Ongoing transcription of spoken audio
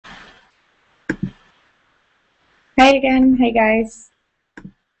Hi again. Hi guys.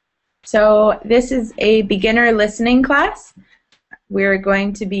 So this is a beginner listening class. We're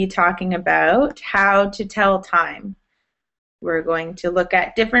going to be talking about how to tell time. We're going to look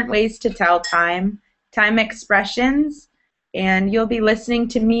at different ways to tell time, time expressions, and you'll be listening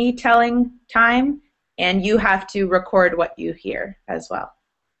to me telling time, and you have to record what you hear as well.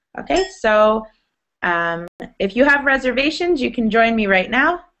 Okay, so if you have reservations, you can join me right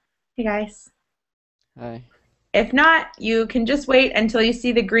now. Hey guys. Hi. If not, you can just wait until you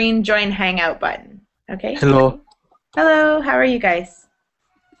see the green Join Hangout button. Okay? Hello, Hello, how are you guys?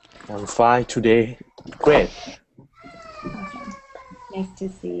 I'm fine today. Great. Awesome. Nice to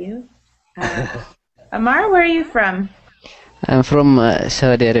see you. Amar, where are you from? I'm from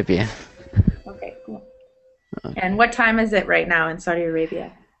Saudi Arabia. Okay, cool. And what time is it right now in Saudi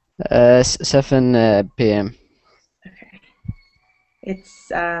Arabia? 7 p.m. Okay.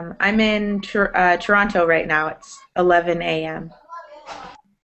 It's I'm in Toronto right now. It's 11 a.m.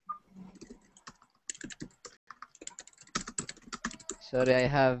 Sorry, I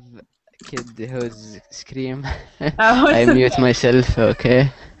have a kid who's scream. Oh, I it's mute okay. myself,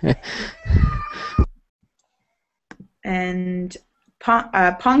 okay? And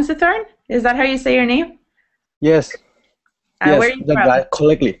Pongsathorn? Is that how you say your name? Yes, Where yes, are you that's from? right,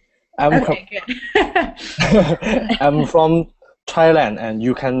 correctly. Okay, good. I'm from Thailand, and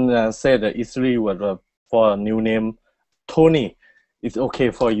you can say the easily word for a new name, Tony. It's okay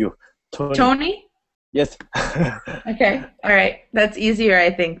for you, Tony. Tony? Yes. Okay, all right. That's easier, I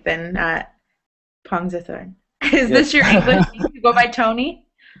think, than Pongsathorn. Is Yes. this your English name? You go by Tony?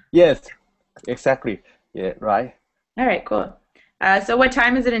 Yes, exactly. Yeah, right. All right, cool. So what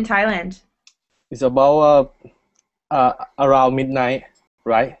time is it in Thailand? It's about around midnight,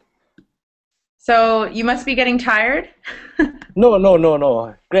 right? So you must be getting tired? No.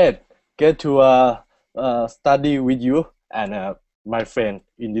 Great. Get to study with you and my friend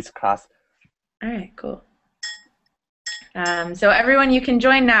in this class. All right, cool. So everyone, you can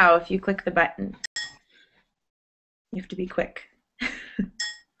join now if you click the button. You have to be quick.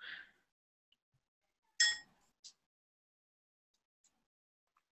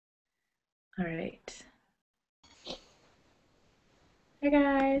 All right. Hi,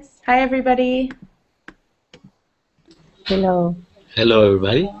 guys. Hi, everybody. Hello. Hello,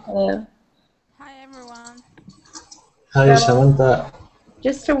 everybody. Hello. Hi, everyone. Hi, So, Samantha.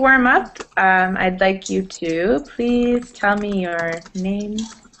 just to warm up, I'd like you to please tell me your name,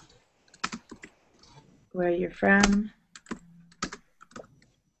 where you're from.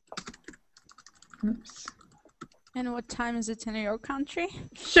 Oops. And what time is it in your country?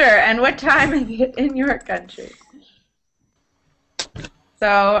 Sure, and what time is it in your country?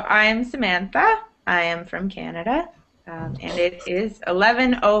 So I'm Samantha. I am from Canada, and it is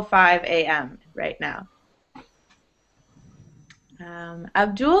 11:05 a.m. right now.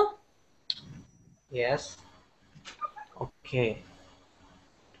 Abdul? Yes. Okay.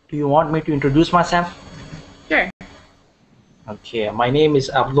 Do you want me to introduce myself? Sure. Okay. My name is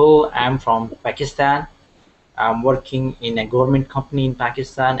Abdul. I'm from Pakistan. I'm working in a government company in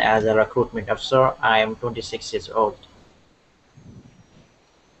Pakistan as a recruitment officer. I am 26 years old.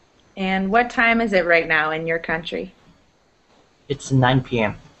 And what time is it right now in your country? It's 9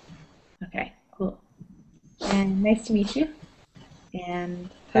 p.m. Okay, cool. And nice to meet you. And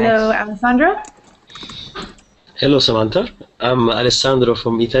Thanks. hello, Alessandro? Hello, Samantha. I'm Alessandro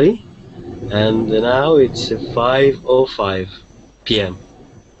from Italy, and now it's 5:05 p.m.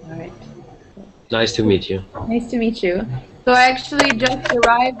 All right. Cool. Nice to meet you. Nice to meet you. So I actually just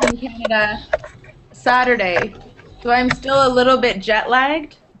arrived in Canada Saturday, so I'm still a little bit jet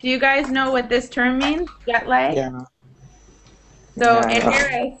lagged. Do you guys know what this term means, jet lag? Yeah. So Yeah, in yeah.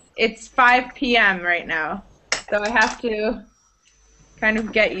 Paris, it's 5 p.m. right now, so I have to kind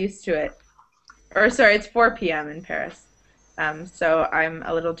of get used to it. Or sorry, it's 4 p.m. in Paris, so I'm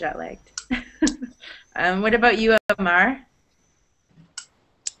a little jet lagged. What about you, Amar?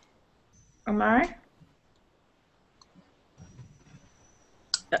 Amar?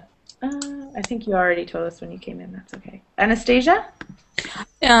 I think you already told us when you came in. That's okay. Anastasia?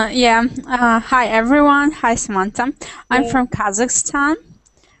 Yeah. Hi, everyone. Hi, Samantha. I'm Yeah. from Kazakhstan.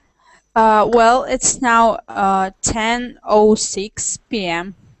 Well, it's now 10:06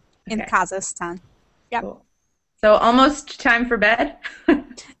 p.m. in Okay. Kazakhstan. Yep. Cool. So almost time for bed?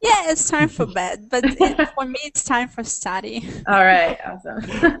 Yeah, it's time for bed, but for me, it's time for study. All right, awesome.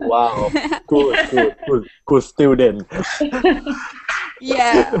 Wow. Good student.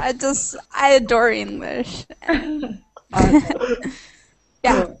 Yeah, I adore English. Awesome.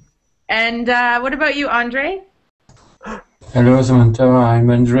 Yeah. Cool. And what about you, Andre? Hello, Samantha. I'm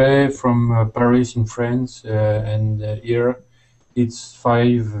Andre from Paris in France, and here it's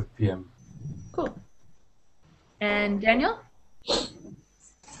 5 p.m. Cool. And Daniel?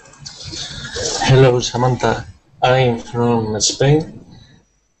 Hello, Samantha. I'm from Spain,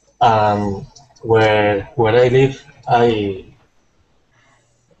 and where I live, I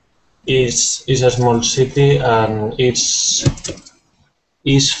is a small city, and it's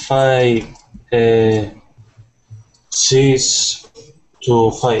 6 to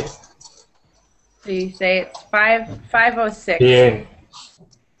 5 So you say it's 5:06 p.m.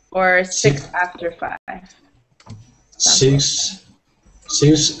 or 6 Six, after 5. six,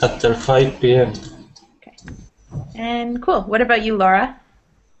 6 after 5 p.m. Okay. And cool. What about you, Laura?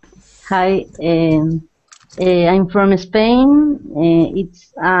 Hi, I'm from Spain.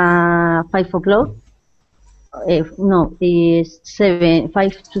 It's 5 o'clock. No, it's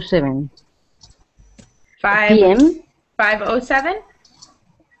 5 to 7 5 p.m. 5:07?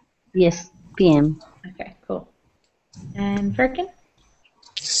 Yes, p.m. Okay, cool. And Firkin?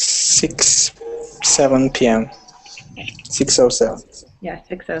 7 p.m. 6:07. Yeah,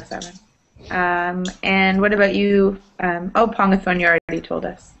 6:07. And what about you? Pongathon, you already told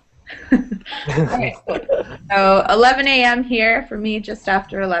us. Okay, cool. So 11 a.m. here for me, just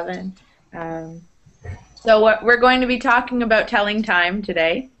after 11. So what we're going to be talking about telling time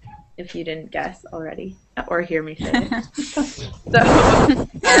today, if you didn't guess already or hear me say it.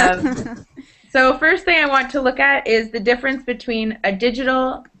 So first thing I want to look at is the difference between a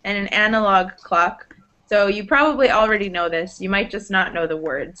digital and an analog clock. So you probably already know this. You might just not know the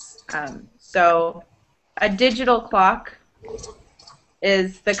words. So a digital clock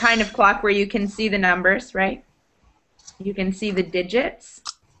is the kind of clock where you can see the numbers, right? You can see the digits.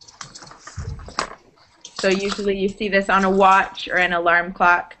 So usually you see this on a watch or an alarm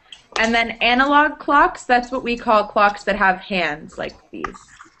clock. And then analog clocks, that's what we call clocks that have hands like these.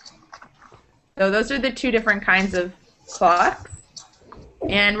 So those are the two different kinds of clocks.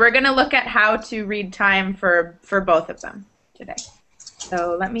 And we're going to look at how to read time for both of them today.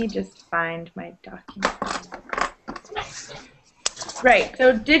 So let me just find my document. Right,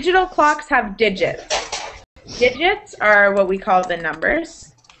 so digital clocks have digits. Digits are what we call the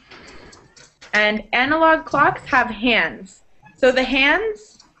numbers. And analog clocks have hands. So the hands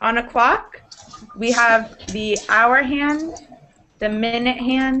on a clock, we have the hour hand, the minute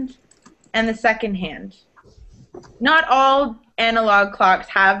hand, and the second hand. Not all analog clocks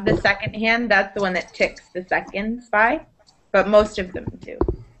have the second hand. That's the one that ticks the seconds by, but most of them do.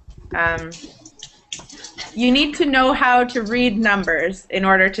 You need to know how to read numbers in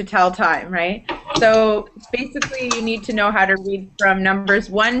order to tell time, right? So basically you need to know how to read from numbers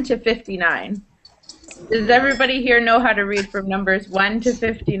 1 to 59. Does everybody here know how to read from numbers 1 to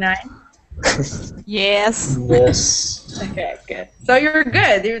 59? Yes. Yes. Okay, good. So you're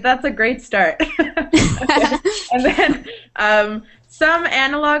good. That's a great start. Okay. And then some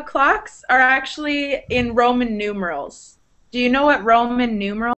analog clocks are actually in Roman numerals. Do you know what Roman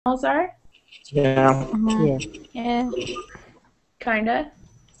numerals are? Yeah. Yeah. Yeah. Kinda.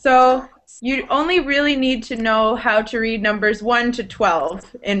 So you only really need to know how to read numbers 1 to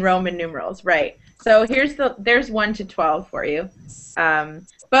 12 in Roman numerals, right? So there's 1 to 12 for you.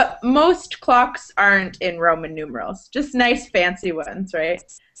 But most clocks aren't in Roman numerals, just nice fancy ones, right?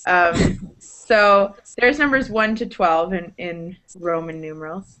 So there's numbers 1 to 12 in Roman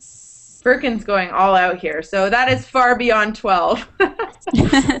numerals. Firkin's going all out here, so that is far beyond 12.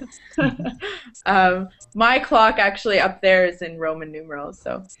 My clock actually up there is in Roman numerals.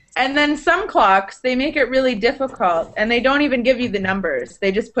 So, and then some clocks, they make it really difficult, and they don't even give you the numbers.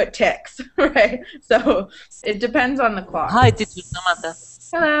 They just put ticks, right? So it depends on the clock. Hi, teacher Samantha.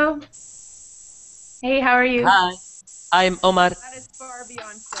 Hello. Hey, how are you? Hi, I'm Omar. That is far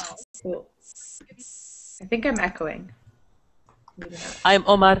beyond 12. Cool. I think I'm echoing. I'm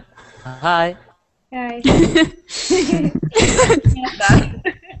Omar. Hi. Hi.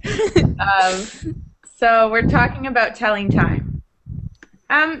 So we're talking about telling time.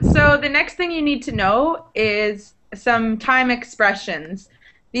 So the next thing you need to know is some time expressions.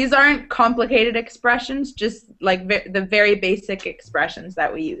 These aren't complicated expressions, just like the very basic expressions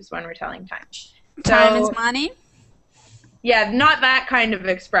that we use when we're telling time. Time is money? Yeah, not that kind of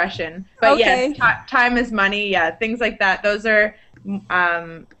expression, but Okay. yes, time is money. Yeah, things like that. Those are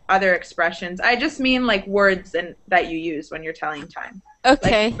other expressions. I just mean like words that you use when you're telling time.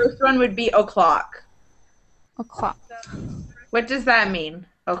 Okay. Like the first one would be o'clock. O'clock. What does that mean?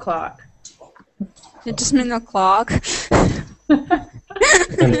 O'clock. It just means o'clock.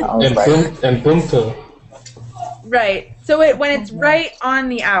 And punto. Right. So when it's right on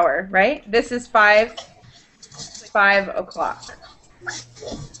the hour, right? This is 5. 5 o'clock.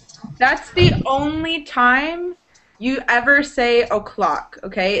 That's the only time you ever say o'clock,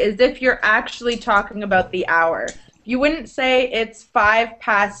 okay, is if you're actually talking about the hour. You wouldn't say it's 5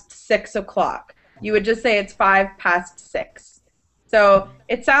 past 6 o'clock. You would just say it's 5 past 6. So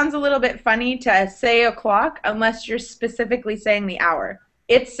it sounds a little bit funny to say o'clock unless you're specifically saying the hour.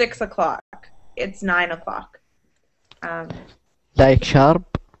 It's 6 o'clock. It's 9 o'clock. Like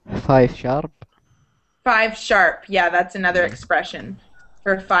sharp, 5 sharp. 5 sharp. Yeah, that's another expression.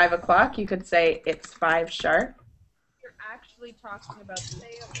 For 5 o'clock, you could say it's 5 sharp. You're actually talking about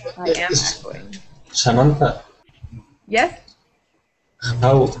say o'clock. I am echoing. Samantha, Yes?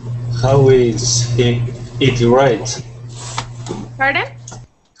 how is it right? Pardon?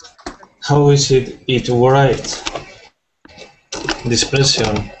 How is it right? The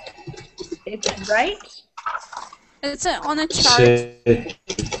expression. It's right. It's on a chart. Say,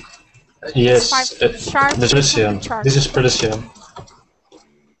 yes, sharp the expression. chart. This expression.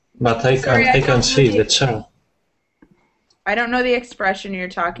 But I can see the chart. I don't know the expression you're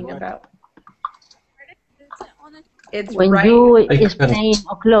talking about. It's When right. you I can explain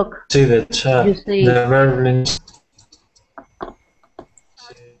o'clock, see the chart. you say The verb.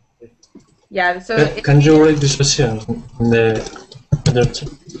 Yeah, so Can you read the expression in the chat?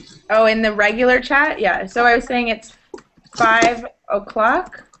 oh, in the regular chat? Yeah. So I was saying it's 5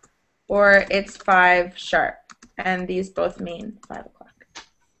 o'clock or it's 5 sharp. And these both mean 5 o'clock.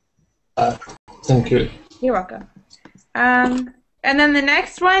 Thank you. You're welcome. And then the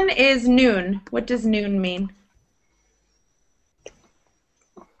next one is noon. What does noon mean?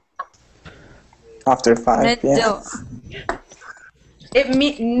 After 5 p.m.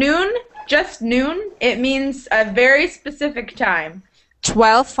 Middle. Noon, just noon. It means a very specific time.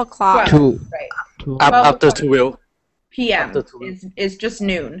 12 o'clock. 2. Right. 2. After 12 p.m. After 12. is just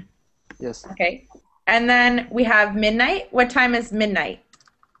noon. Yes. Okay. And then we have midnight. What time is midnight?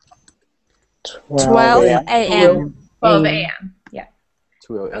 12 a.m. 12 a.m. Yeah.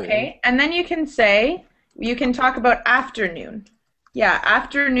 12 a.m. Okay. And then you can talk about afternoon. Yeah,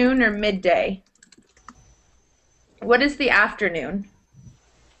 afternoon or midday. What is the afternoon?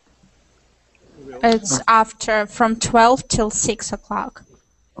 It's after from 12 till 6 o'clock.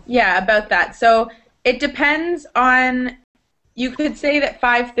 Yeah, about that. So it depends on, you could say that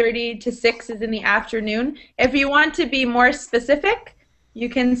 5:30 to 6 is in the afternoon. If you want to be more specific, you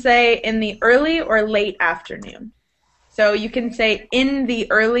can say in the early or late afternoon. So you can say in the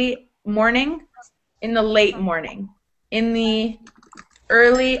early morning, in the late morning, in the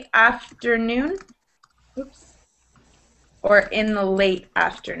early afternoon, oops, or in the late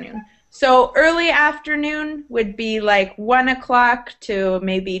afternoon. So early afternoon would be like 1 o'clock to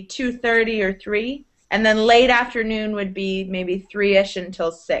maybe 2:30 or 3, and then late afternoon would be maybe 3-ish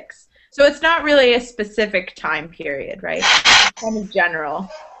until 6. So it's not really a specific time period, right? It's kind of general,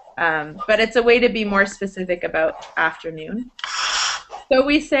 but it's a way to be more specific about afternoon. So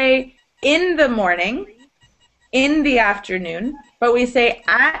we say in the morning, in the afternoon, but we say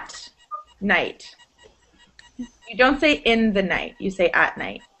at night. You don't say in the night, you say at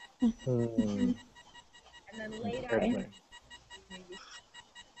night. And then late afternoon.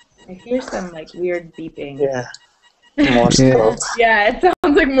 I hear some like weird beeping. Yeah. Morse code. Yeah, it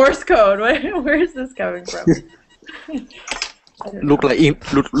sounds like Morse code. Where is this coming from? Look like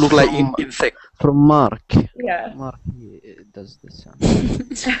insect. From Mark. Yeah. Mark does this sound.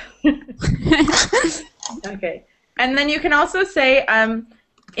 Okay. And then you can also say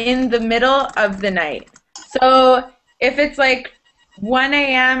in the middle of the night. So if it's like 1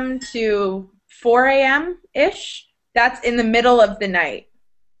 a.m. to 4 a.m.-ish, that's in the middle of the night.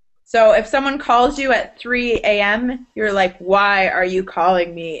 So if someone calls you at 3 a.m., you're like, why are you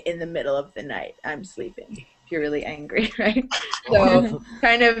calling me in the middle of the night? I'm sleeping. If you're really angry, right? So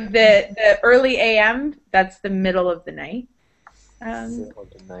kind of the early a.m., that's the middle of the night. The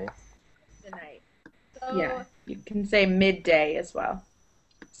night. So yeah, you can say midday as well.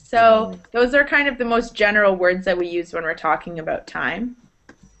 So those are kind of the most general words that we use when we're talking about time.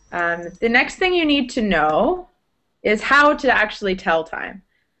 The next thing you need to know is how to actually tell time.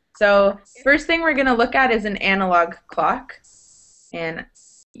 So first thing we're going to look at is an analog clock. And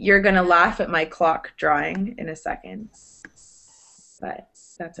you're going to laugh at my clock drawing in a second. But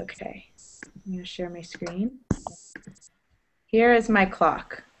that's okay. I'm going to share my screen. Here is my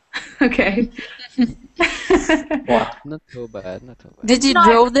clock. Okay. Wow. Not too bad, not too bad. Did you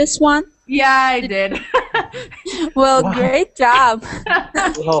draw this one? Yeah, I did. Well, Wow. great job.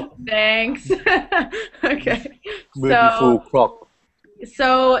 Wow. Thanks. Okay. Beautiful clock.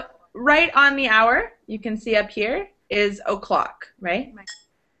 So right on the hour, you can see up here, is o'clock, right?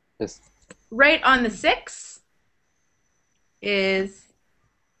 Yes. Right on the 6 is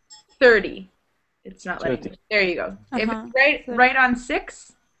 30. It's not letting 30. me. There you go. If Uh-huh. it's right on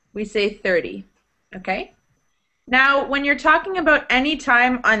 6, we say 30. Okay? Now, when you're talking about any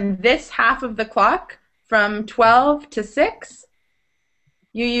time on this half of the clock, from 12 to 6,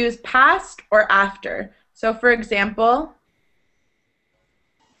 you use past or after. So, for example,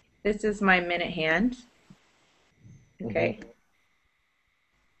 this is my minute hand. Okay.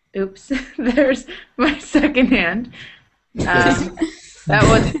 Oops, there's my second hand. That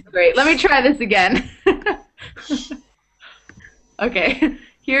wasn't great. Let me try this again. Okay,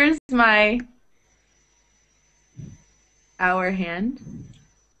 here's my hour hand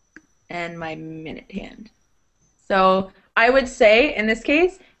and my minute hand. So I would say, in this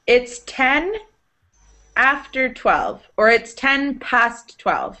case, it's 10 after 12, or it's 10 past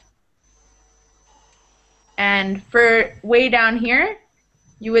 12. And for way down here,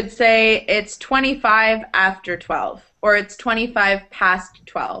 you would say it's 25 after 12, or it's 25 past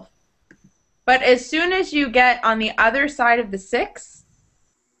 12. But as soon as you get on the other side of the 6,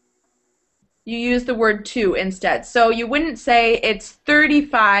 you use the word to instead. So you wouldn't say it's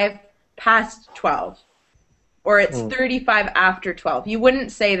 35 past 12, or it's 35 after 12. You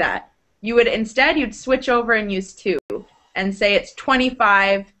wouldn't say that. You would instead, you'd switch over and use to and say it's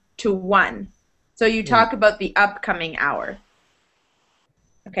 25 to 1. So you talk about the upcoming hour.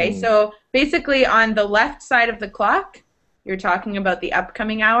 Okay, so basically on the left side of the clock, you're talking about the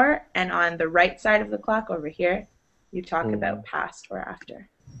upcoming hour, and on the right side of the clock over here, you talk about past or after.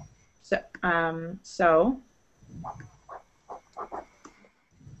 So,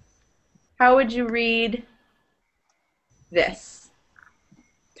 how would you read this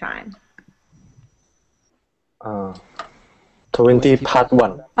time? 20 past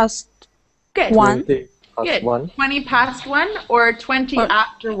 1. Past Good. 1. 20 past Good. 1. 20 past 1 or 20 Or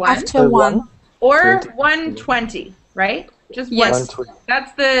after 1. After 1. Or 20. 120, right? Just Yes. 120.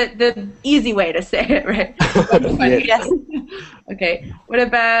 That's the easy way to say it, right? 120. Yes. Okay. What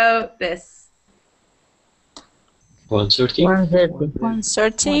about this? 130. 130.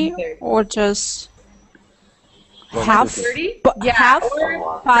 130 130. or just half. 30? But Yeah. half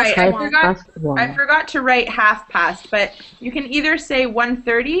Or, past right. I 1. forgot. Past I 1. forgot to write half past, but you can either say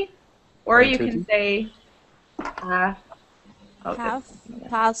 130 or you can 130. say half. Oh, Half this-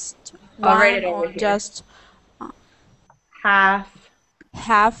 past I'll write it 1 over or here. just half.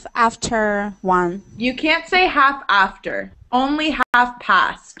 half after 1. You can't say half after. Only half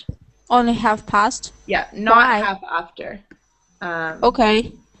past. Only half past? Yeah, not Why? half after.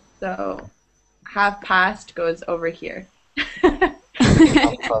 Okay. So half past goes over here. Half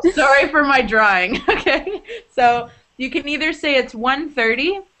past. Sorry for my drawing. Okay, so you can either say it's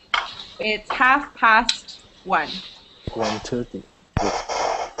 1:30, it's half past 1. 130.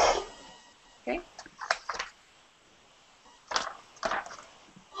 Okay.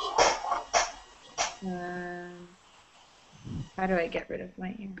 How do I get rid of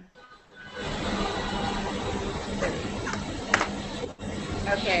my ear?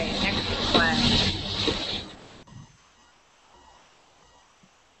 Okay, next one.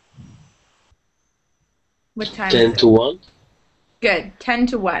 What time 10 is to it? 1. Good. 10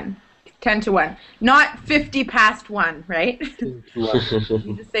 to 1. 10 to 1. Not 50 past 1, right? 10 to 1.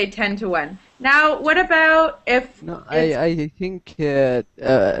 You just say 10 to 1. Now, what about if No, it's I think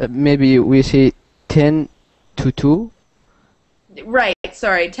maybe we say 10 to 2. right,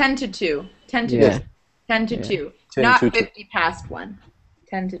 sorry, 10 to 2. 10 to Yeah. 2. 10 to Yeah. 2. 10 Not to 2. 50 past 1.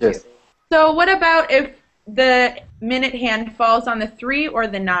 10 to Yes. 2. So, what about if the minute hand falls on the 3 or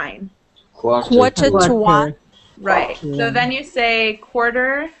the 9? Quarter to 1. Right. So then you say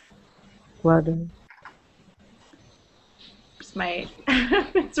quarter. Quarter.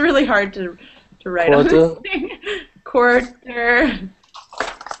 It's really hard to write on this thing. Quarter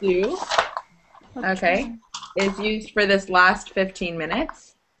to. Okay. Is used for this last 15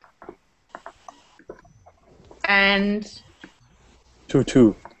 minutes. And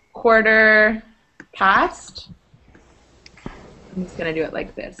 2. quarter past. I'm just going to do it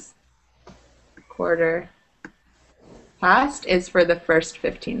like this. Quarter past is for the first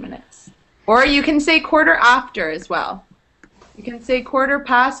 15 minutes. Or you can say quarter after as well. You can say quarter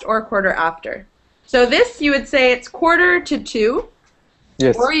past or quarter after. So this, you would say it's quarter to 2.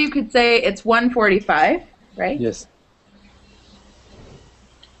 Yes. Or you could say it's 1:45, right? Yes.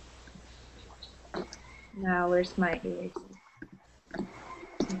 Now, where's my eraser?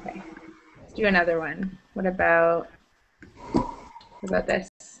 Okay. Let's do another one. What about this?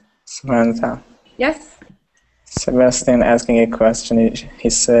 Samantha. Yes? Sebastian asking a question. He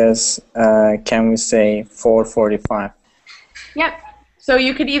says, can we say 4:45? Yep. So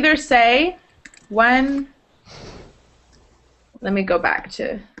you could either say let me go back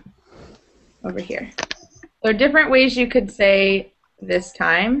to over here. There are different ways you could say this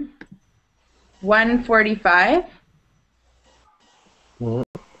time. 1:45.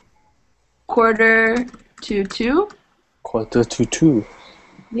 Quarter to 2. Quarter to 2.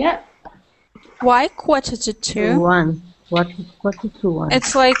 Yep. Why quarter to 2? 1. Quarter to 1.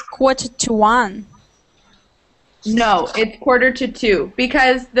 It's like quarter to 1. No, it's quarter to 2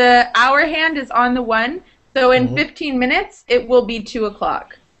 because the hour hand is on the 1. So in 15 minutes, it will be 2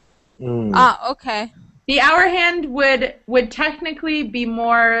 o'clock. Ah, okay. The hour hand would technically be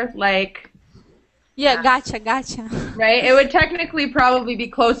more like... Yeah, gotcha. Right? It would technically probably be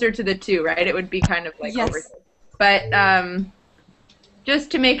closer to the 2, right? It would be kind of like over here. But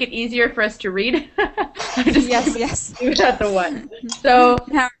just to make it easier for us to read, yes. do it at the 1. So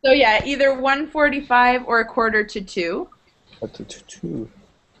yeah, either 1:45 or a quarter to 2. Quarter to 2.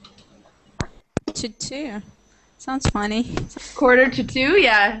 To 2. Sounds funny. Quarter to 2,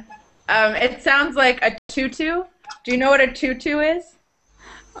 yeah. It sounds like a tutu. Do you know what a tutu is?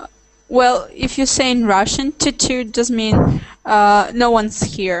 Well, if you say in Russian, tutu does mean no one's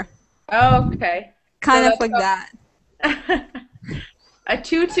here. Oh, okay. Kind of like that. A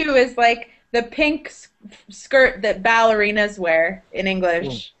tutu is like the pink skirt that ballerinas wear in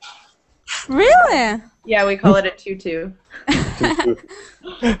English. Really? Yeah, we call it a tutu.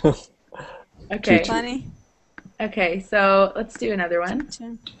 Okay. Funny. Okay, so let's do another one.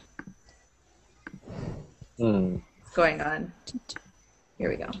 What's going on? Here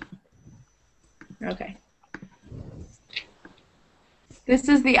we go. Okay. This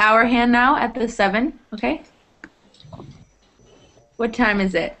is the hour hand now at the 7, okay? What time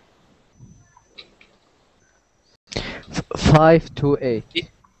is it? 5 to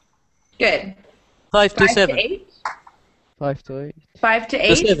 8. Good. 5 to 7. 8? 5 to 8. 5 to 8?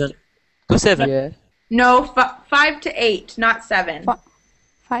 To 7. To 7. Yeah. No, 5 to 8, not 7.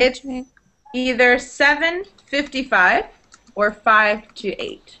 5 It's to 8. either 7:55 or 5 to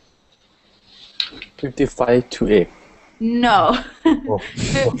 8. 55 to 8. No.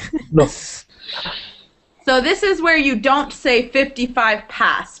 No. So this is where you don't say 55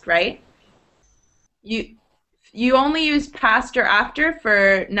 past, right? You only use past or after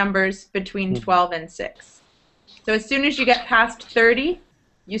for numbers between 12 and 6. So as soon as you get past 30,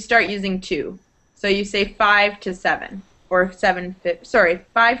 you start using 2. So you say 5 to 7 or 5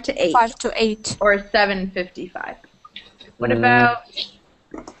 to 8. 5 to 8. Or 7:55. What about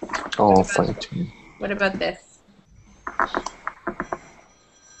Oh, 5 to 8. what about this?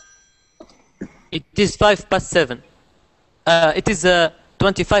 It is 5 past 7. It is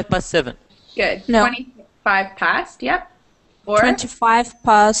 25 past 7. Good. No. 25 past, yep. Or 25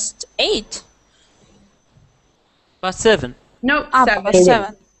 past 8. Past 7. nope, Ah, 7. past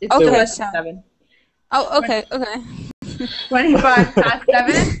 7. It's Okay, less than 7. 7. Oh, okay. 25 past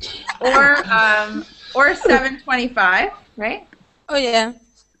 7 or 7:25, right? Oh, yeah.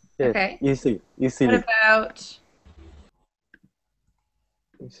 Yeah, Okay. easily. What about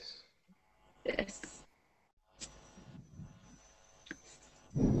this?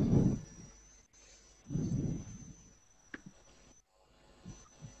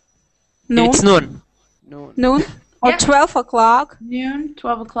 Noon? It's noon. Noon? Or Yeah. 12 o'clock? Noon,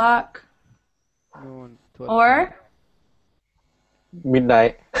 12 o'clock. Noon, 12. Or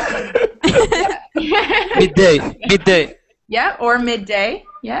Midnight. Midday. yeah, or midday.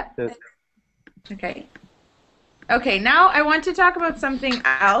 Yeah. Yes. Okay. Okay, now I want to talk about something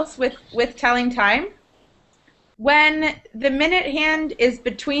else with telling time. When the minute hand is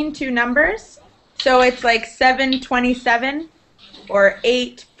between two numbers, so it's like 7:27 or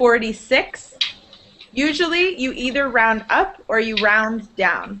 8:46, usually you either round up or you round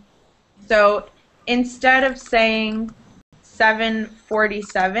down. So instead of saying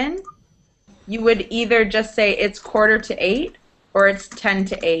 7:47, you would either just say it's 7:45 or it's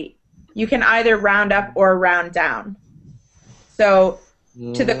 7:50. You can either round up or round down. So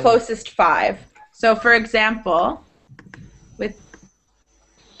to the closest 5. So for example, let's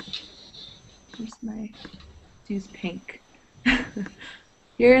use pink.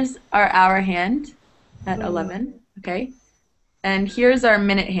 Here's our hour hand at 11, okay? And here's our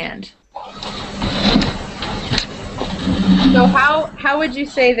minute hand. So how would you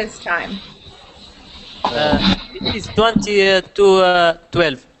say this time? It is 20 to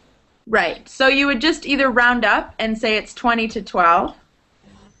 12. Right. So you would just either round up and say it's 20 to 12,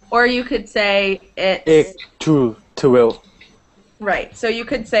 or you could say it's 8 to 12. right. So you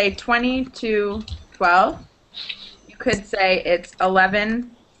could say 20 to 12. You could say it's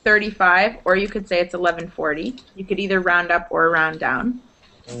 11:35, or you could say it's 11:40. You could either round up or round down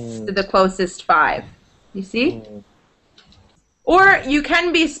to the closest 5. You see? Or you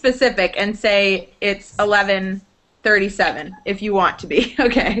can be specific and say it's 11:37 if you want to be.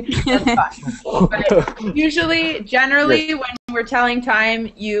 Okay, that's fine. But usually, generally, Yes. when we're telling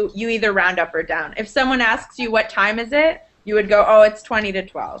time, you either round up or down. If someone asks you what time is it, you would go, oh, it's 20 to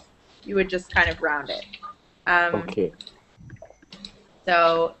 12. You would just kind of round it. Okay.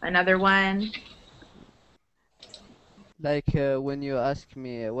 So another one. Like when you ask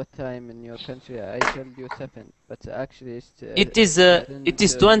me what time in your country, I tell you 7, but actually it's It is 10 it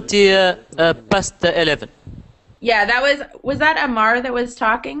is to 20 minutes. past 11. Yeah, was that Amar that was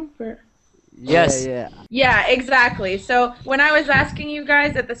talking? Yes. Yeah. Yeah, exactly. So when I was asking you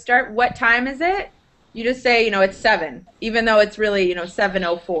guys at the start, what time is it? You just say, it's 7, even though it's really,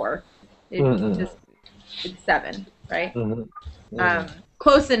 7:04. It's 7, right?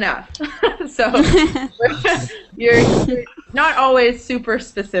 Close enough. So you're not always super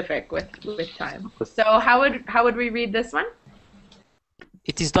specific with time. So how would we read this one?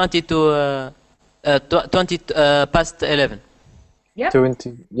 It is 20 to 20 past 11. Yep.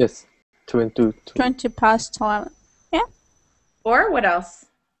 20. Yes. 22. 20 past 11. Yeah. Or what else?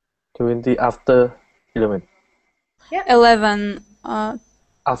 20 after 11. Yeah. 11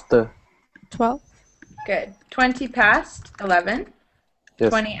 After. 12. Good. 20 past 11. Yes.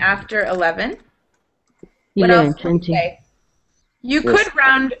 20 after 11. What 11, else can you 20. say? You Yes.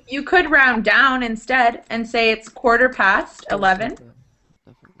 could round down instead and say it's quarter past 11.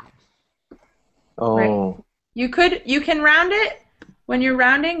 Oh. Right. You can round it when you're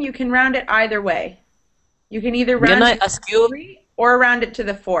rounding. You can round it either way. You can either round Can I it to ask you? 3 or round it to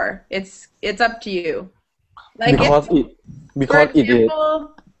the 4. It's up to you. Like Because it is.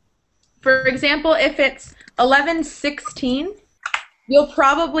 For example, if it's 11:16, you'll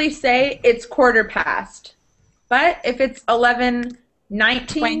probably say it's quarter past. But if it's 11:19,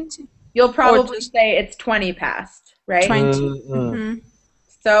 20. you'll probably just say it's 20 past, right? 20. Mm-hmm.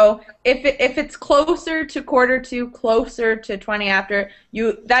 So if it's closer to quarter to, closer to 20 after,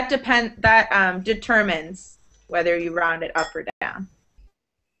 that determines whether you round it up or down.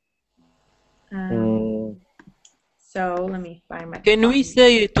 So let me find my. Can we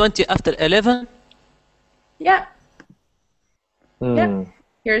say 20 after 11? Yeah. Yeah.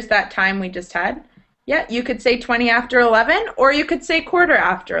 Here's that time we just had. Yeah, you could say 20 after 11, or you could say quarter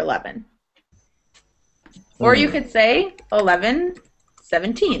after 11. Or you could say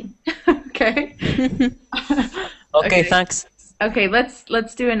 11:17. Okay. Okay, thanks. Okay,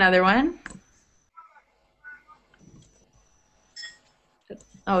 let's do another one.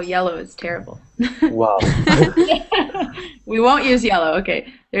 Oh, yellow is terrible. Wow. We won't use yellow.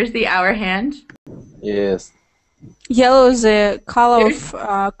 Okay, there's the hour hand. Yes. Yellow is a color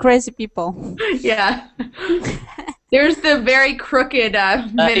of crazy people. Yeah. There's the very crooked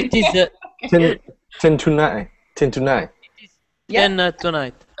It is 10 to 9. 10 to 9. 10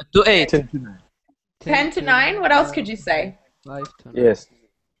 tonight. To 8. 10 to 9. 10 to 9. What else could you say? 5 to 9. Yes.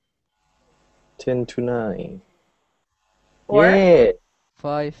 10 to 9. Or? Yeah.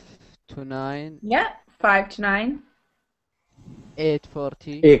 5 to 9. Yeah. 5 to 9.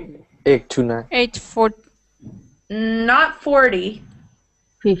 8:40. 8 to 9. 8:40. Not 40.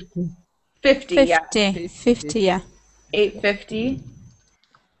 50. 50. 50. Yeah. 50. Yeah. 8:50.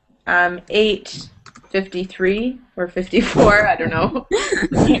 8:53 or 54. I don't know.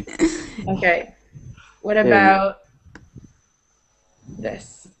 Okay. What about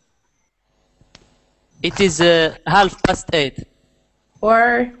this? It is half past 8.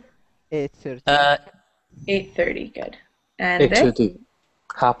 Or 8:30. 8:30. Good. And this? 8:30.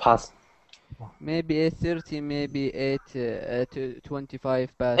 Half past. Maybe 8:30, maybe 8 to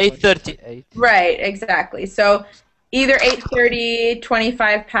 25 past. 8:30. 8. Right, exactly. So either 8:30,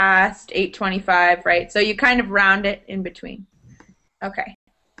 25 past, 8:25, right? So you kind of round it in between. Okay,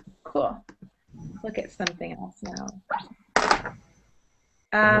 cool. Look at something else now.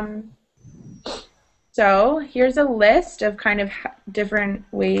 So here's a list of kind of different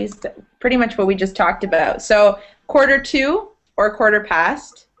ways that pretty much what we just talked about. So quarter to or quarter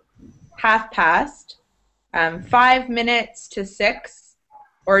past, half past, 5 minutes to 6,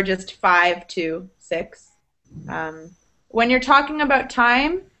 or just 5 to 6. When you're talking about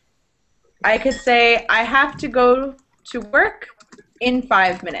time, I could say I have to go to work in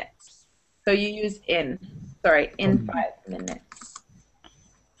 5 minutes. So you use in. Sorry, in 5 minutes.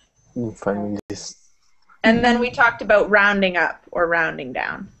 In 5 minutes. And then we talked about rounding up or rounding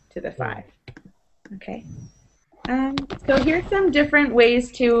down to the 5. Okay. So here's some different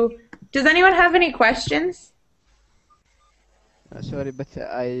ways to. Does anyone have any questions? Sorry, but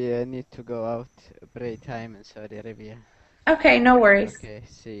I need to go out. Break time in Saudi Arabia. Okay, no worries. Okay,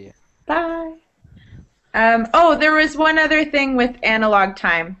 see you. Bye. Oh, there was one other thing with analog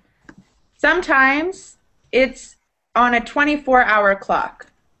time. Sometimes it's on a 24-hour clock.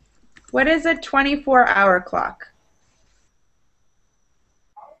 What is a 24-hour clock?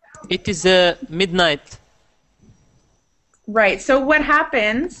 It is midnight. Right. So what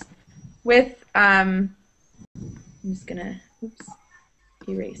happens with I'm just gonna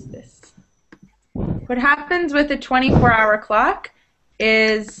erase this. What happens with a 24-hour clock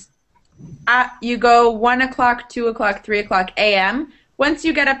is you go 1 o'clock, 2 o'clock, 3 o'clock a.m. Once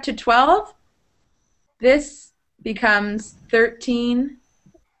you get up to 12, this becomes 13,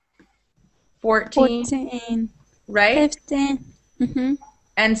 14, right? 15. Mm-hmm.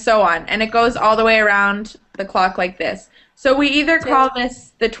 And so on. And it goes all the way around the clock like this. So we either call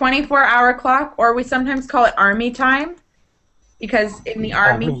this the 24-hour clock, or we sometimes call it army time, because in the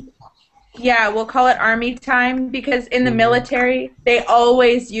army, yeah, we'll call it army time, because in the military, they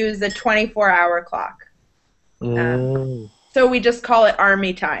always use a 24-hour clock. So we just call it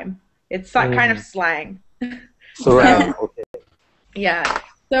army time. It's kind of slang. So, okay. Yeah.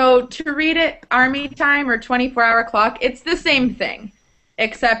 So to read it army time or 24-hour clock, it's the same thing,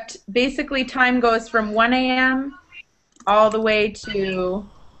 except basically time goes from 1 a.m. all the way to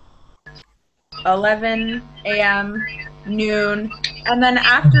 11 a.m., noon, and then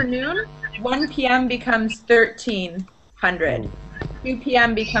afternoon, 1 p.m. becomes 1300. 2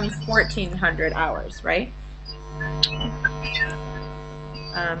 p.m. becomes 1400 hours, right?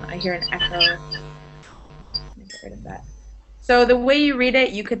 I hear an echo. Let me get rid of that. So the way you read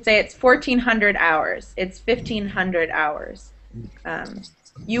it, you could say it's 1400 hours. It's 1500 hours.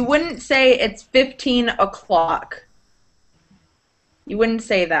 You wouldn't say it's 15 o'clock. You wouldn't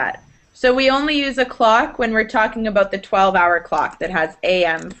say that. So we only use a clock when we're talking about the 12-hour clock that has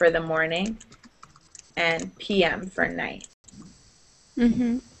AM for the morning and PM for night.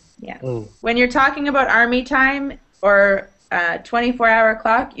 Mm-hmm. Yeah. When you're talking about army time or 24-hour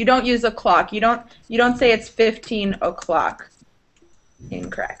clock, you don't use a clock. You don't say it's 15 o'clock.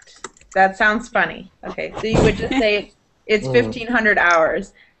 Incorrect. That sounds funny. Okay, so you would just say it's 1500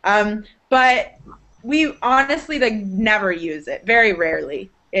 hours. But we honestly never use it. Very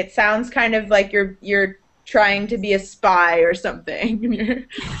rarely. It sounds kind of like you're trying to be a spy or something.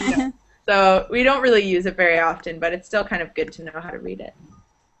 So we don't really use it very often, but it's still kind of good to know how to read it.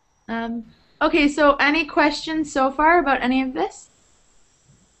 Okay, so any questions so far about any of this?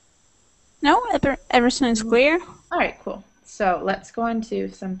 No, everything is clear. All right, cool. So let's go on to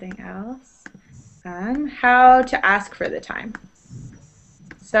something else. How to ask for the time.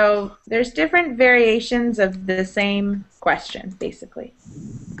 So there's different variations of the same question, basically.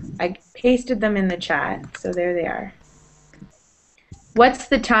 I pasted them in the chat, so there they are. What's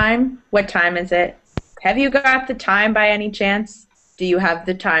the time? What time is it? Have you got the time by any chance? Do you have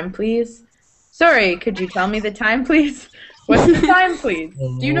the time, please? Sorry, could you tell me the time, please? What's the time, please?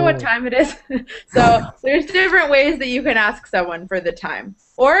 Do you know what time it is? So there's different ways that you can ask someone for the time.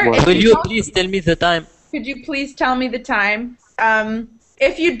 Or Will you please tell me the time? Could you please tell me the time?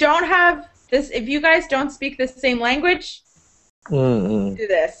 If you don't have this, if you guys don't speak the same language, do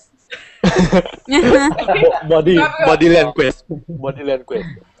this. body language. Body language.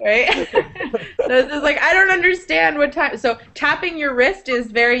 Right? So this is like, I don't understand what time. So tapping your wrist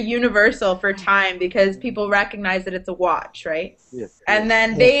is very universal for time because people recognize that it's a watch, right? Yes. And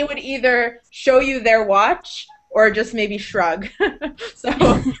then they would either show you their watch or just maybe shrug. So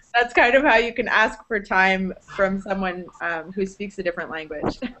that's kind of how you can ask for time from someone who speaks a different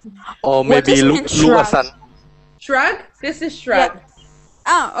language. Or maybe look at Shrug? This is shrug. Yeah.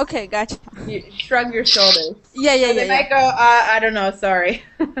 Oh, okay, gotcha. You shrug your shoulders. Yeah. They might go, I don't know, sorry.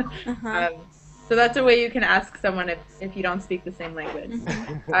 So that's a way you can ask someone if you don't speak the same language.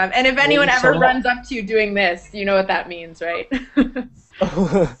 And if anyone ever runs up to you doing this, you know what that means, right?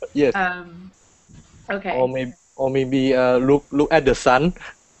 Yes. Okay. Or maybe look at the sun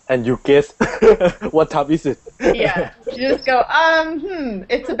and you guess what time is it? Yeah. You just go,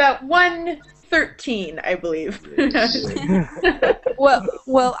 it's about 1:13, I believe.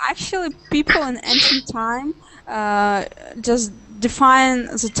 Well, actually, people in ancient time just define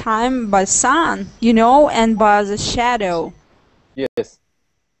the time by sun, and by the shadow. Yes.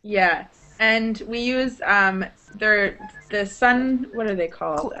 Yeah, and we use the sun. What are they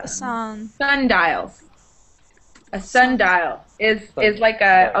called? Sundials. A sundial is like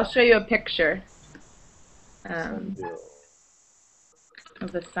a. I'll show you a picture of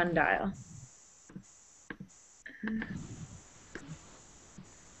a sundial.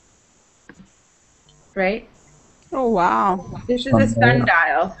 Right? Oh, wow. This is a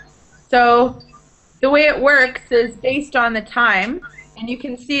sundial. So the way it works is based on the time, and you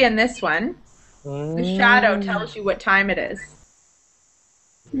can see in this one, The shadow tells you what time it is.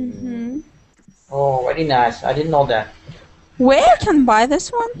 Mm-hmm. Oh, very nice. I didn't know that. Where can buy this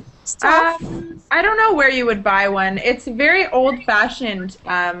one? Stuff? I don't know where you would buy one. It's very old-fashioned.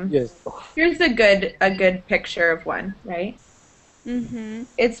 Yes. Here's a good picture of one, right? Mm-hmm.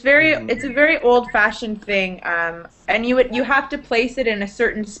 It's a very old-fashioned thing, and you have to place it in a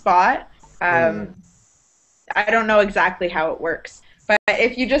certain spot. I don't know exactly how it works, but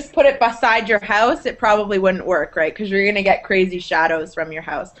if you just put it beside your house, it probably wouldn't work, right? Because you're gonna get crazy shadows from your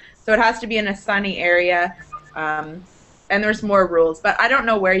house. So it has to be in a sunny area, and there's more rules. But I don't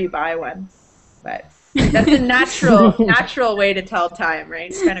know where you buy one, but that's a natural way to tell time, right?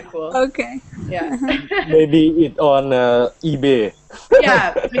 It's kind of cool. Okay. Yeah. Maybe it on eBay.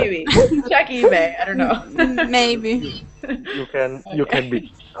 Yeah, maybe. Check eBay. I don't know. Maybe. You can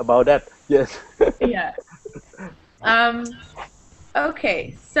be about that. Yes. Yeah.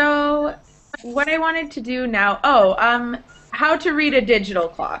 Okay, so what I wanted to do now, how to read a digital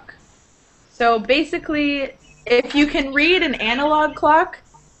clock. So basically, if you can read an analog clock,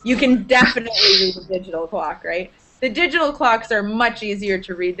 you can definitely read a digital clock, right? The digital clocks are much easier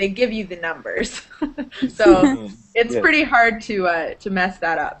to read. They give you the numbers. So it's pretty hard to mess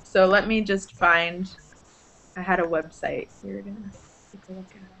that up. So let me just find, I had a website. We're gonna take a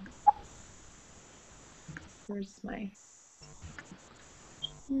look at it. Where's my...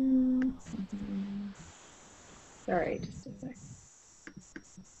 Sorry, just a sec.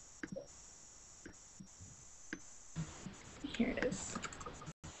 Here it is.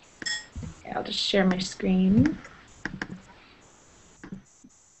 Okay, I'll just share my screen.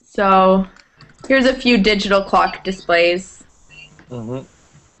 So here's a few digital clock displays.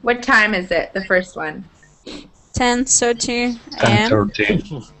 What time is it, the first one? 10:30 a.m.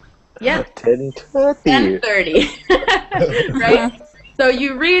 10:30. Yeah. 10:30. 10:30. Right? So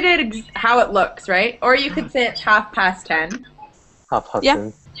you read it how it looks, right? Or you could say it's 10:30.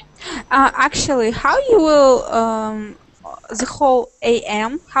 10:30. Actually, how you will the whole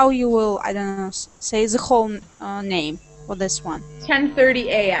AM? How you will I don't know say the whole name for this one? 10:30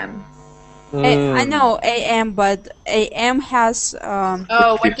 a.m. I know AM, but AM has what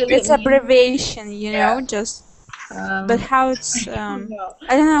does it's it mean? abbreviation, you know, just. But how it's I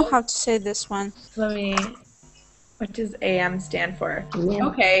don't know how to say this one. Let me. What does AM stand for? Yeah.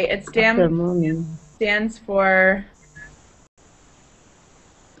 Okay, it stands for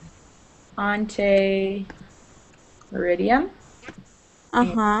ante meridium.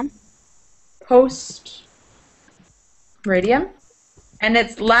 Post meridium. And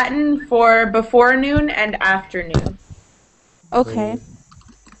it's Latin for before noon and afternoon. Okay.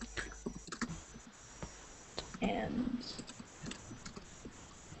 And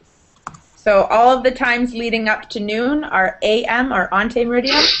so all of the times leading up to noon are AM or ante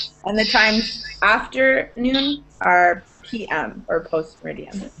meridium, and the times after noon are PM or post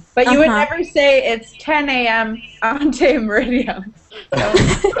meridium. But you would never say it's 10 a.m. ante meridium. So,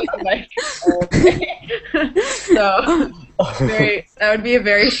 like, okay. So that would be a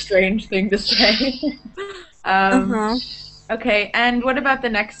very strange thing to say. Okay, and what about the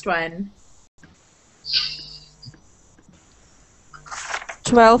next one?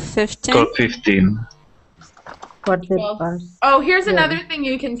 12:15. 12:15. Oh, here's another thing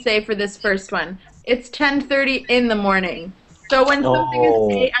you can say for this first one. It's 10:30 in the morning. So when something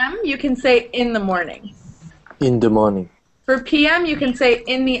is AM, you can say in the morning. In the morning. For PM, you can say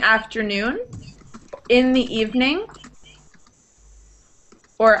in the afternoon, in the evening,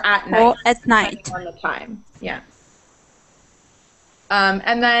 or at night. Or at night. On the time, yeah.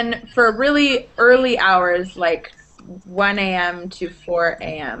 And then for really early hours, like 1 a.m. to 4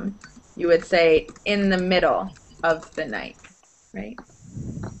 a.m., you would say in the middle of the night, right?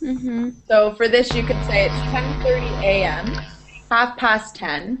 So for this, you could say it's 10:30 a.m.,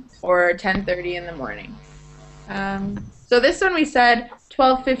 10:30, or 10:30 in the morning. So this one we said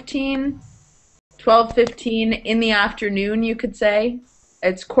 12:15, 12:15 in the afternoon, you could say.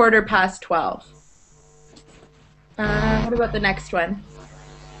 It's 12:15. What about the next one?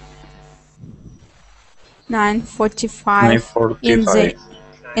 9:45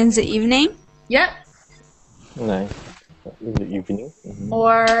 in the evening. Yep. Nice. In the evening.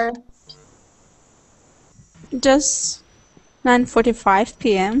 Or just 9:45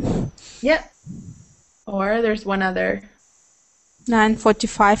 p.m. Yep. Or there's one other.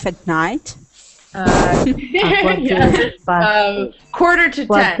 9:45 at night. Quarter to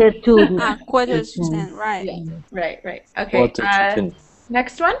 10. Quarter to 10, right. Yeah. Right. Okay.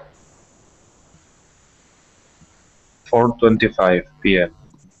 Next one? 4:25 p.m.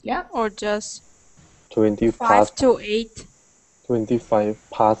 Yeah. Or just 20 5 to 8. 25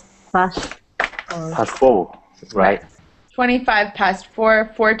 past. past 4, right? 25 past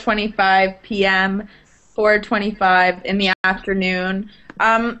 4, 4:25 p.m., 4:25 in the afternoon.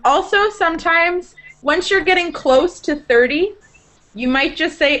 Also, sometimes once you're getting close to 30, you might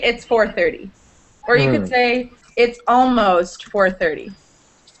just say it's 4:30. Or you could say it's almost 4:30.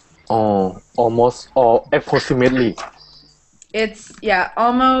 Oh, almost or approximately. It's, yeah,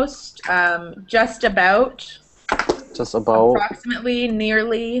 almost, just about, Just about. approximately,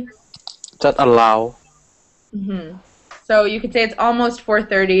 nearly. Just allow. So you could say it's almost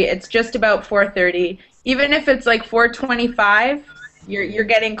 4:30. It's just about 4:30. Even if it's like 4:25, you're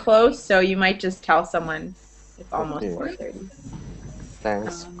getting close. So you might just tell someone it's almost 4:30.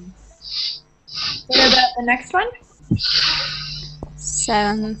 Thanks. What about the next one?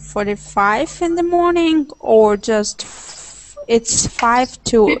 7:45 in the morning, or just it's 5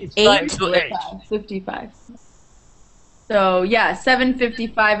 to 8. 55. So yeah,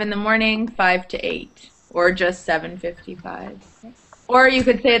 7:55 in the morning, 5 to 8, or just 7:55. Or you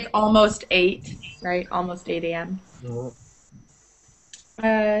could say it's almost 8, right? Almost 8 a.m.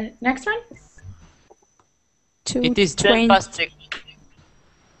 Next one? It is 10 past 6.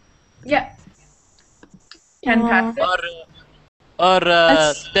 Yeah. 10 past 6. Or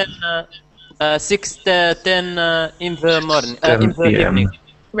 6 to 10 in the morning. 10 in the p.m. evening.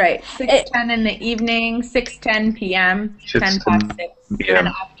 Right. 6:10 in the evening, 6:10 p.m., 10 past 6, and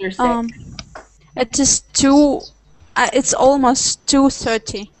after 6. It is 2. It's almost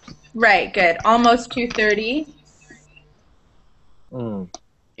 2:30. Right, good. Almost 2:30.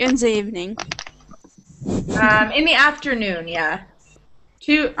 In the evening. In the afternoon, yeah.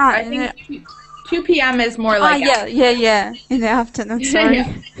 I think 2 p.m. is more like yeah. In the afternoon, sorry.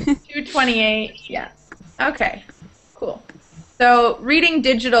 Yeah. 2:28, yeah. Okay, cool. So reading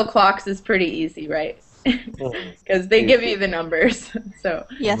digital clocks is pretty easy, right? Because they give you the numbers. So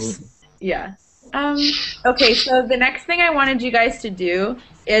yes. yeah. Okay, so the next thing I wanted you guys to do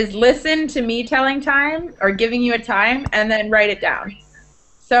is listen to me telling time or giving you a time and then write it down.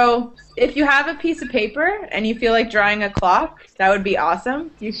 So if you have a piece of paper and you feel like drawing a clock, that would be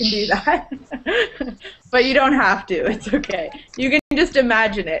awesome. You can do that. But you don't have to. It's okay. You can just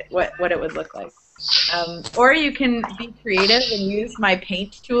imagine it, what it would look like. Or you can be creative and use my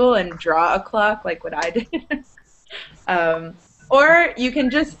paint tool and draw a clock like what I did. Or you can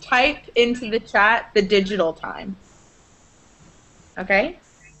just type into the chat the digital time. Okay?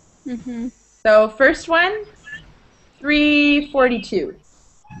 So first one, 3:42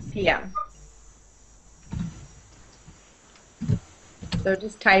 p.m. So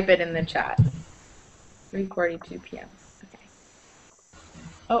just type it in the chat. 3:42 p.m. Okay.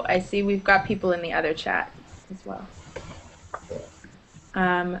 Oh, I see we've got people in the other chat as well.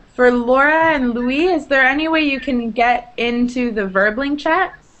 For Laura and Louis, is there any way you can get into the Verbling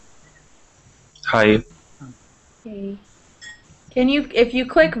chat? Hi. Okay. Can you, if you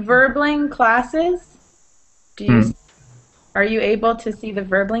click Verbling classes, are you able to see the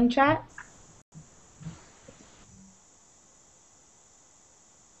Verbling chat?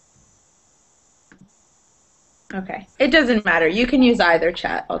 Okay. It doesn't matter. You can use either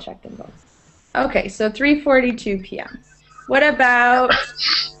chat. I'll check them both. Okay, so 3:42 p.m. What about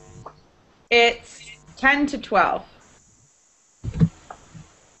it's 10 to 12?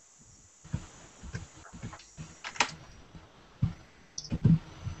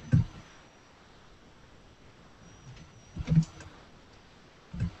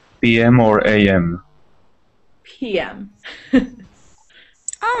 PM or AM? PM.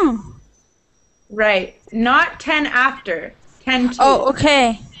 Oh. Right. Not 10 after. 10 to. Oh,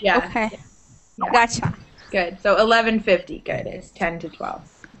 okay. Yeah. Okay. Yeah. Gotcha. Good. So 11:50. Good. It's 10 to 12.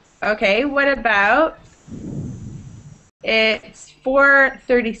 Okay. What about it's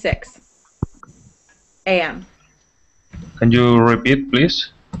 4:36 a.m. Can you repeat,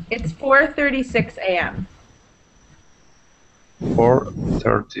 please? It's 4:36 a.m.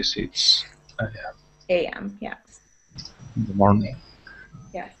 4:36 a.m. Yeah. in the morning.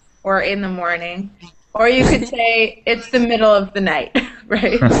 Yes. Or in the morning. Or you could say it's the middle of the night,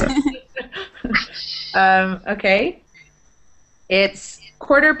 right? Okay. It's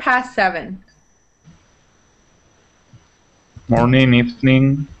 7:15. Morning,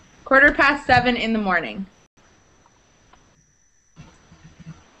 evening. 7:15 in the morning.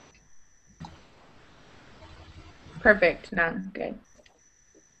 Perfect. None. Good.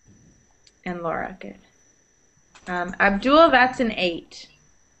 And Laura. Good. Abdul, that's an 8,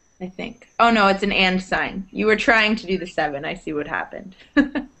 I think. Oh, no, it's an and sign. You were trying to do the 7. I see what happened.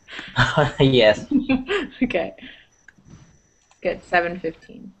 Yes. Okay. Good.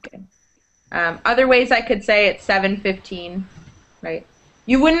 7:15. Good. Other ways I could say it's 7:15, right?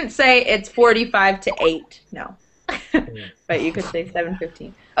 You wouldn't say it's 45 to 8, no. But you could say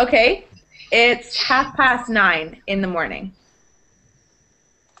 7:15. Okay, it's 9:30 in the morning.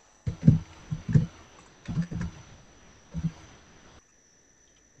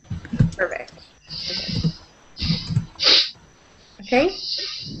 Perfect. Okay,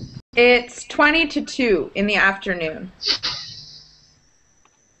 it's 20 to 2 in the afternoon.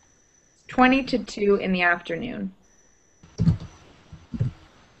 20 to 2 in the afternoon.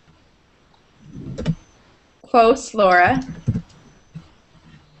 Close, Laura.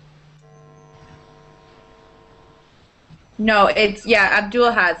 No, it's, yeah,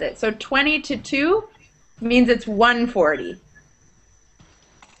 Abdul has it. So 20 to 2 means it's 1:40.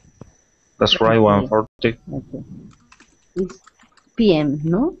 That's right, 1:40. Okay. It's PM,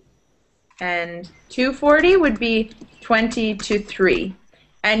 no? And 2:40 would be 20 to 3.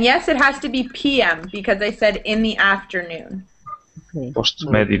 And yes, it has to be PM because I said in the afternoon. Okay.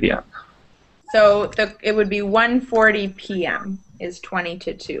 Post-meridian. So it would be 1:40 PM is 20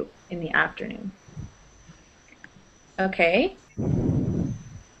 to 2 in the afternoon. Okay.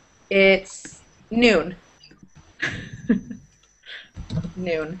 It's noon.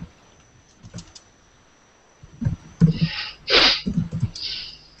 Noon.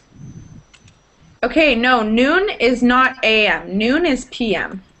 Okay, no, noon is not AM. Noon is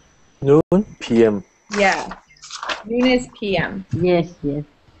PM. Noon, PM. Yeah. Noon is PM. Yes, yes.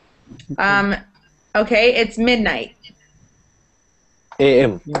 Okay, it's midnight.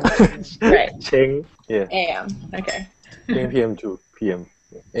 AM. Right. Cheng. Yeah. AM. Okay. 10 PM to PM.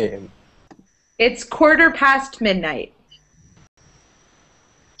 AM. It's 1/4 midnight.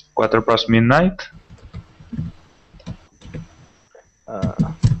 4 past midnight.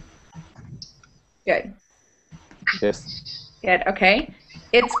 Good. Yes. Good. Okay.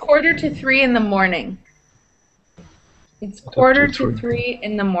 It's 2:45 in the morning. It's 2:45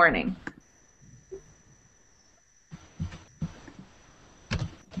 in the morning.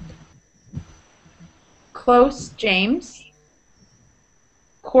 Close, James.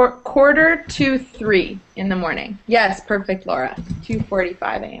 2:45 in the morning. Yes, perfect, Laura.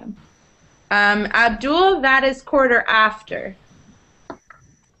 2:45 a.m. Abdul, that is 1/4.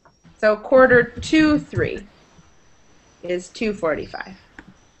 So 2:45 is 2:45.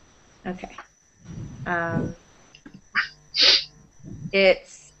 Okay.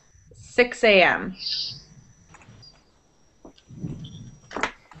 It's 6 a.m.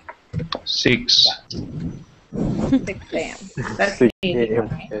 6. 6 a.m. That's 6 easy, AM.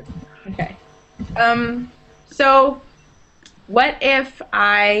 right? Okay. So what if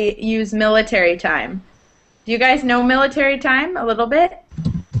I use military time? Do you guys know military time a little bit?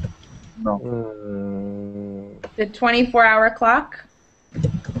 No. The 24-hour clock?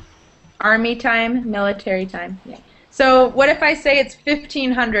 Army time, military time. Yeah. So what if I say it's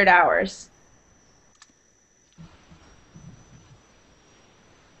 1,500 hours?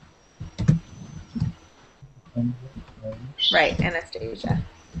 Right, Anastasia.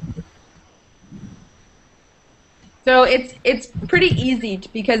 So it's pretty easy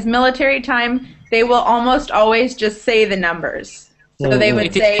because military time, they will almost always just say the numbers. So they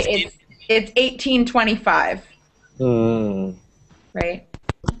would say it's 1825. Right?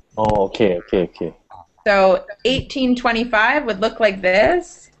 Oh, okay. So 1825 would look like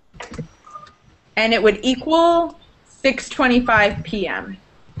this, and it would equal 6:25 p.m.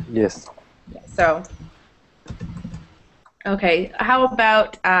 Yes. So, okay, how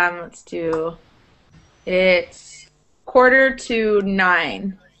about, let's do, it's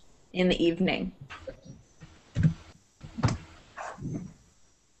 8:45 in the evening.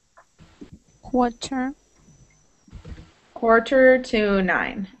 Quarter.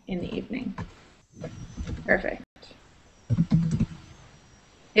 8:45 in the evening. Perfect.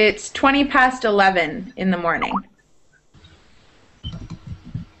 It's 11:20 in the morning.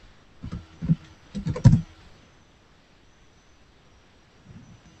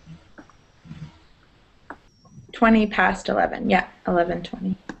 Twenty past 11. Yeah,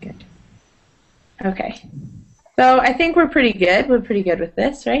 11:20. Good. Okay. So I think we're pretty good. We're pretty good with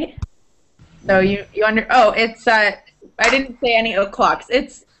this, right? So you oh, it's I didn't say any o'clocks.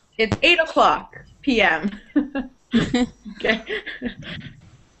 It's 8:00 p.m. Okay.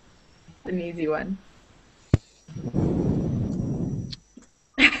 An easy one.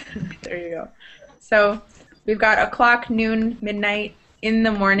 There you go. So we've got o'clock, noon, midnight, in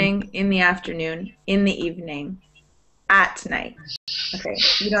the morning, in the afternoon, in the evening, at night. Okay,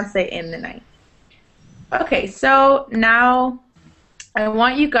 you don't say in the night. Okay, so now I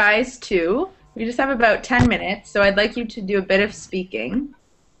want you guys to, we just have about 10 minutes, so I'd like you to do a bit of speaking.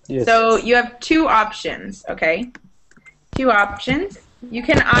 Yes. So you have two options, okay? Two options. You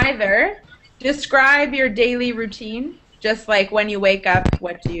can either describe your daily routine, just like when you wake up,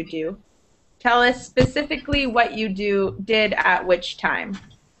 what do you do? Tell us specifically what you did at which time.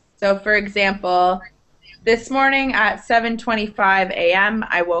 So for example, this morning at 7:25 a.m.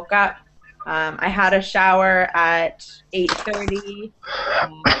 I woke up. I had a shower at 8:30.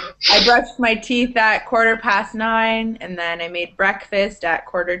 I brushed my teeth at 9:15, and then I made breakfast at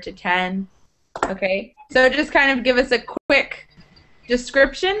 9:45. Okay, so just kind of give us a quick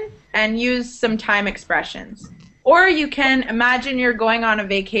description and use some time expressions. Or you can imagine you're going on a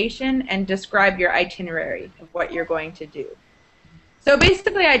vacation and describe your itinerary of what you're going to do. So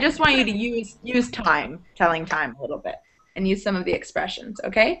basically, I just want you to use time, telling time a little bit, and use some of the expressions,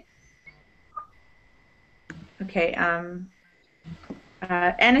 okay? Okay,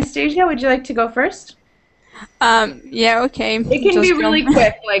 Anastasia, would you like to go first? Yeah, okay. It can be really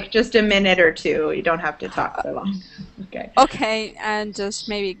quick, like just a minute or two. You don't have to talk for long. Okay. Okay, and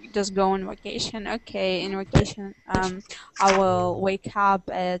maybe just go on vacation. Okay, in vacation, I will wake up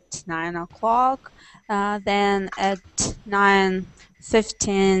at 9 o'clock. Then at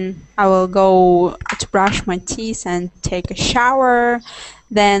 9:15, I will go to brush my teeth and take a shower.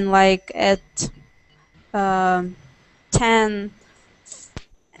 Then, like at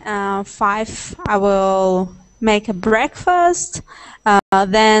 10:05, I will make a breakfast.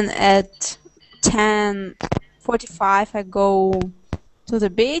 Then at 10:45, I go to the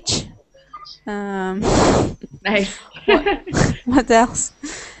beach. Nice. What else?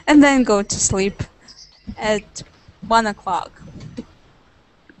 And then go to sleep at 1 o'clock.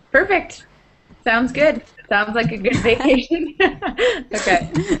 Perfect. Sounds good. Sounds like a good vacation. Okay.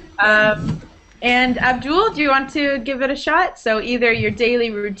 And Abdul, do you want to give it a shot? So either your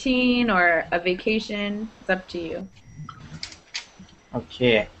daily routine or a vacation. It's up to you.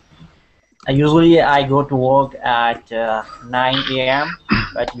 Okay. Usually I go to work at 9 a.m.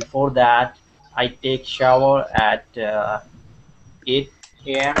 But before that, I take shower at 8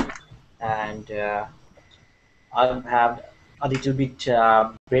 a.m. and I'll have a little bit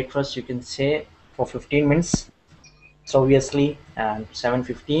breakfast, you can say, for 15 minutes. So obviously,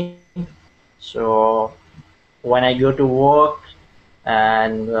 7:15. So when I go to work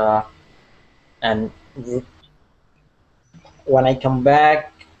and when I come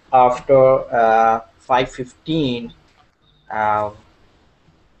back after 5:15,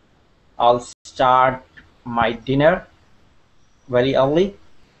 I'll start my dinner very early,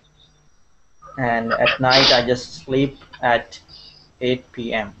 and at night I just sleep at 8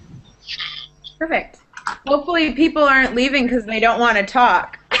 p.m. Perfect. Hopefully people aren't leaving because they don't want to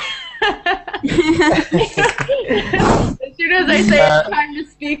talk. As soon as I say it's time to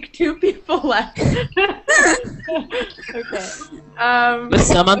speak, 2 people left. Okay. Miss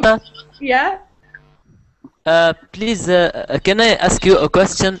Samantha, Yeah? please, can I ask you a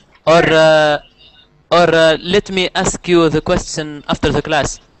question, or let me ask you the question after the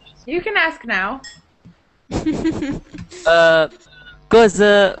class? You can ask now. Because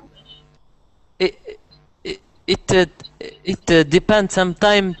it depends some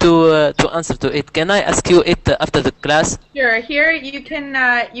time to answer to it. Can I ask you it after the class? Sure. Here you can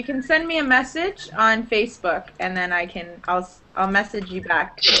send me a message on Facebook, and then I'll message you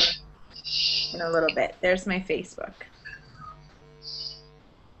back in a little bit. There's my Facebook.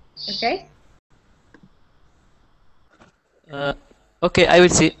 Okay. Okay, I will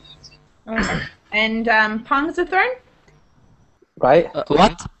see. Okay. And Pongzathorn? Right?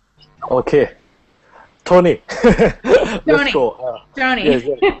 What? Okay. Tony. Tony. Let's go. Tony. Yes,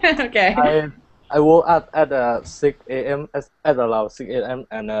 yes. Okay. I woke up at 6 a.m. at around 6 a.m.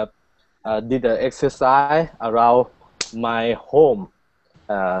 and did the exercise around my home.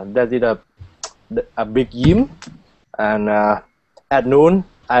 That did a big gym, and at noon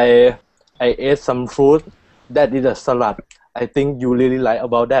I ate some fruit. That did a salad. I think you really like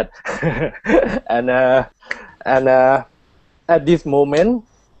about that. and at this moment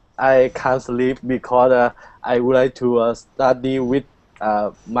I can't sleep because I would like to study with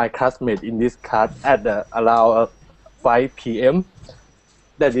my classmate in this class at around 5 p.m.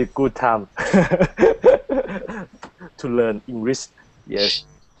 That is good time to learn English. Yes.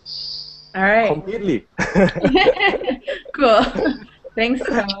 All right. Completely. Cool. Thanks,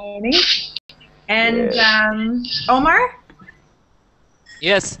 Tony. And Omar?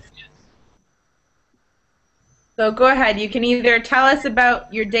 Yes. So go ahead. You can either tell us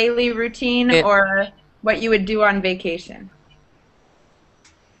about your daily routine or what you would do on vacation.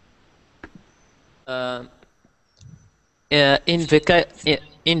 In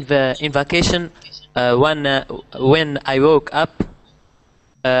vacation, when I woke up,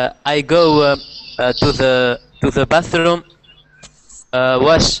 I go to the bathroom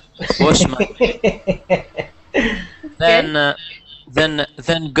wash my. Then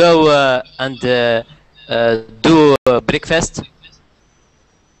go and do breakfast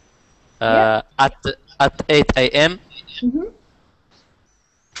at 8 a.m.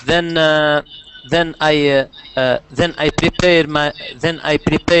 Then I prepare my then I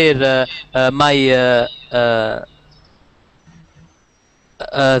prepare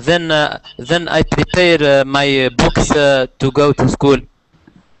my books to go to school.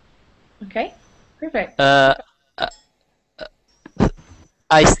 Okay, perfect.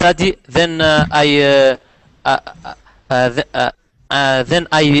 I study, then then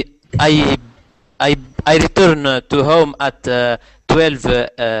I return to home at 12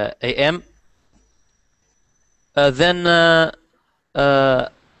 a.m. Then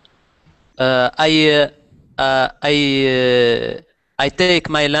I take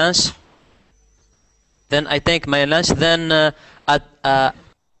my lunch. Then I take my lunch. Then at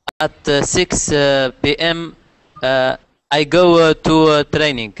 6 p.m. I go to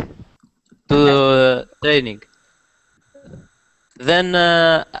training. Training. Then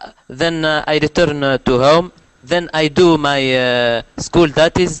I return to home. Then I do my school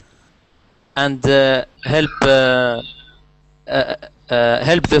duties and help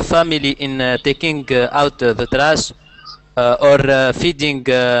help the family in taking out the trash or feeding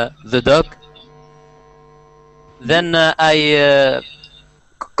the dog. Then I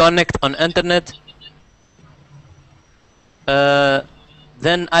connect on internet.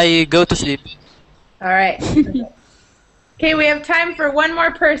 Then I go to sleep. All right. Okay, we have time for one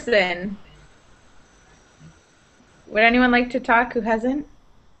more person. Would anyone like to talk who hasn't?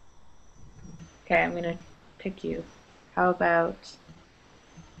 Okay, I'm going to pick you. How about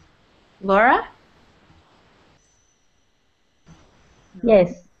Laura?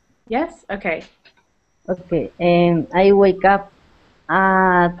 Yes. Yes? Okay. Okay. I wake up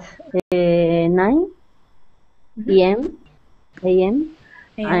at 9 p.m. a.m.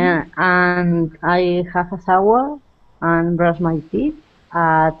 And I have a shower and brush my teeth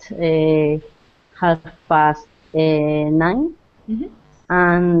at 9:30.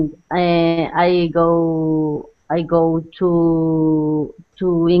 And I go to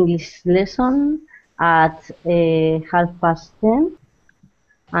English lesson at 10:30,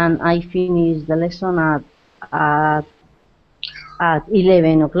 and I finish the lesson at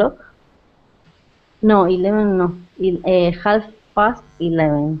 11 o'clock. No, 11 no, 11:30.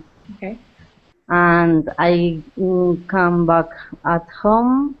 Okay. And I come back at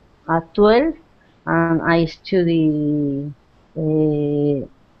home at 12, and I study all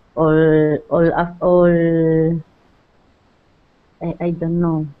I don't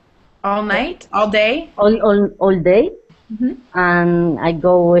know. All night? All day? All day. And I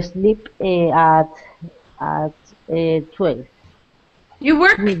go sleep at 12. You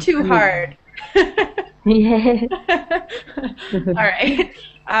work too hard. Yeah. All right.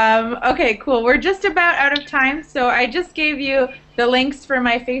 Okay, cool. We're just about out of time, so I just gave you the links for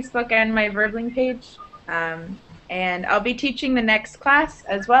my Facebook and my Verbling page. And I'll be teaching the next class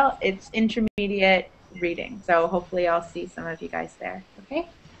as well. It's intermediate reading, so hopefully I'll see some of you guys there. Okay?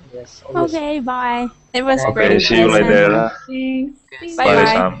 Yes. Okay, bye. It was Okay, great. see you lesson. later. Thanks. Bye bye.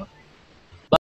 Sam.